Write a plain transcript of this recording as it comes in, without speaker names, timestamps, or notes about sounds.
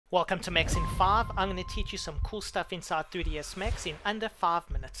Welcome to Max in 5. I'm going to teach you some cool stuff inside 3ds Max in under 5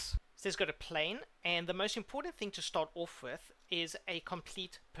 minutes. So let's go to plane, and the most important thing to start off with is a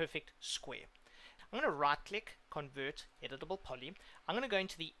complete perfect square. I'm going to right click, convert, editable poly. I'm going to go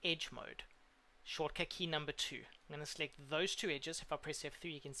into the edge mode. Shortcut key number 2. I'm going to select those two edges. If I press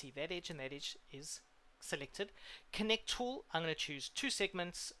F3 you can see that edge and that edge is selected. Connect tool, I'm going to choose 2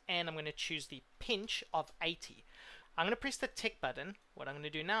 segments and I'm going to choose the pinch of 80. I'm going to press the tick button. What I'm going to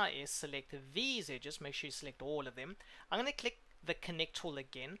do now is select these edges, make sure you select all of them. I'm going to click the connect tool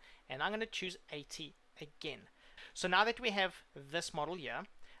again and I'm going to choose 80 again. So now that we have this model here,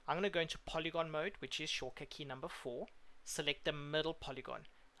 I'm going to go into polygon mode, which is shortcut key number 4. Select the middle polygon.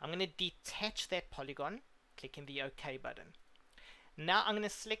 I'm going to detach that polygon, clicking the OK button. Now I'm going to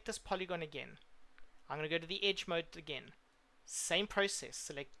select this polygon again. I'm going to go to the edge mode again. Same process,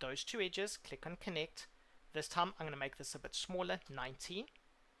 select those two edges, click on connect. This time I'm going to make this a bit smaller, 90.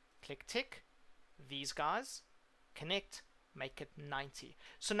 Click tick, these guys, connect, make it 90.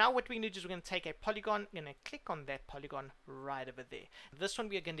 So now what we're going to do is we're going to take a polygon, we're going to click on that polygon right over there. This one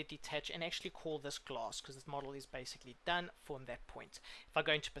we are going to detach and actually call this glass because this model is basically done from that point. If I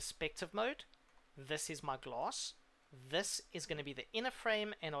go into perspective mode, this is my glass. This is going to be the inner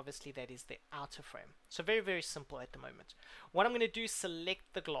frame and obviously that is the outer frame. So very, very simple at the moment. What I'm going to do is select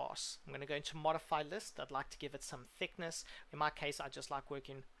the glass. I'm going to go into modify list. I'd like to give it some thickness. In my case I just like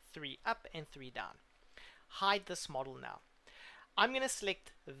working 3 up and 3 down. Hide this model now. I'm going to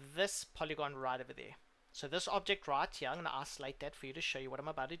select this polygon right over there. So this object right here, I'm going to isolate that for you to show you what I'm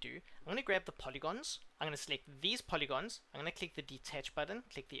about to do. I'm going to grab the polygons. I'm going to select these polygons. I'm going to click the detach button,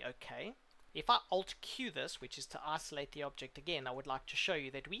 click the OK. If I Alt Q this, which is to isolate the object again, I would like to show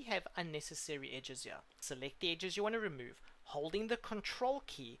you that we have unnecessary edges here. Select the edges you want to remove, holding the Control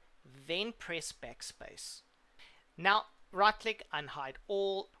key, then press backspace. Now right click, unhide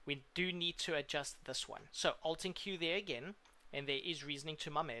all. We do need to adjust this one. So Alt and Q there again, and there is reasoning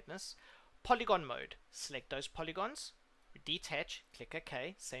to my madness. Polygon mode, select those polygons, detach, click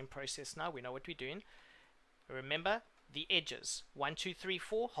OK. Same process now, we know what we're doing. Remember, the edges 1, 2, 3,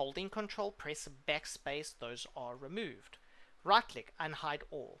 4, holding Control, press backspace, those are removed. Right click, unhide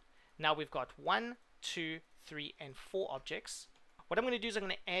all. Now we've got 1, 2, 3 and 4 objects. What I'm going to do is I'm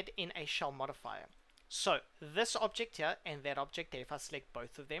going to add in a shell modifier. So this object here and that object there, if I select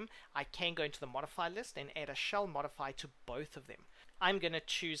both of them, I can go into the modify list and add a shell modifier to both of them. I'm going to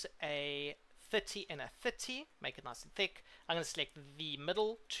choose a 30 and a 30, make it nice and thick. I'm going to select the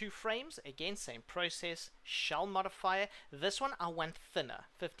middle 2 frames, again same process, shell modifier. This one I want thinner,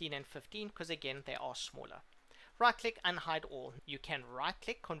 15 and 15, because again they are smaller. Right click, unhide all. You can right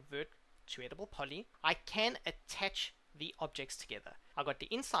click, convert to editable poly. I can attach the objects together. I got the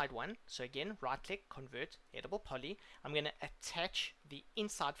inside one, so again right click, convert, editable poly. I'm going to attach the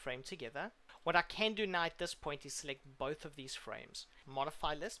inside frame together. What I can do now at this point is select both of these frames.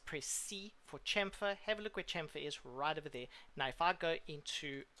 Modify list, press C for chamfer. Have a look where chamfer is right over there. Now if I go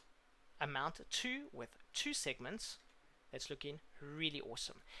into amount 2 with 2 segments, that's looking really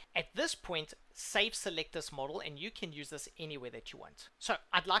awesome. At this point, save select this model and you can use this anywhere that you want. So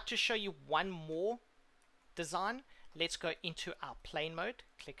I'd like to show you one more design. Let's go into our plane mode,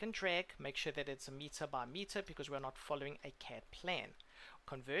 click and drag, make sure that it's a meter by meter because we're not following a CAD plan.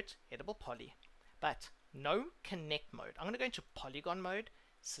 Convert, editable poly, but no connect mode. I'm going to go into polygon mode,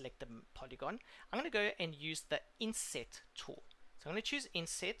 select the polygon. I'm going to go and use the inset tool. So I'm going to choose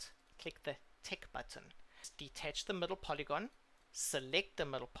inset, click the tick button, detach the middle polygon, select the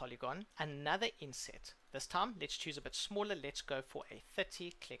middle polygon, another inset. This time let's choose a bit smaller, let's go for a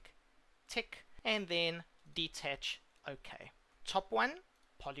 30, click tick, and then detach, OK. Top one,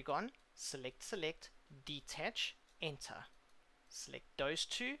 polygon, select, detach, enter. Select those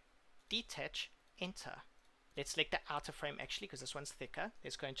two, detach, enter. Let's select the outer frame actually because this one's thicker.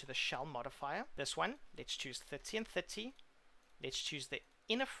 Let's go into the shell modifier. This one, let's choose 30 and 30. Let's choose the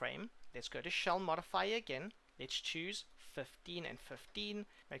inner frame. Let's go to shell modifier again. Let's choose 15 and 15.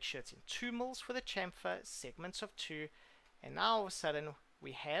 Make sure it's in 2 mils for the chamfer, segments of 2. And now all of a sudden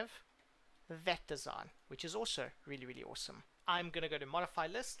we have that design, which is also really, really awesome. I'm going to go to modify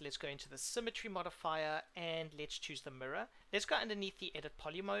list. Let's go into the symmetry modifier and let's choose the mirror. Let's go underneath the edit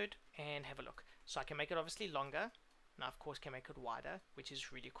poly mode and have a look. So I can make it obviously longer. Now of course can make it wider, which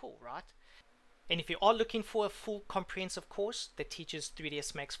is really cool, right? And if you are looking for a full comprehensive course that teaches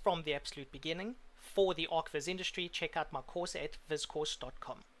 3ds Max from the absolute beginning for the ArcViz industry, check out my course at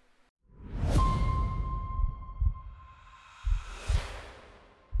VizCourse.com.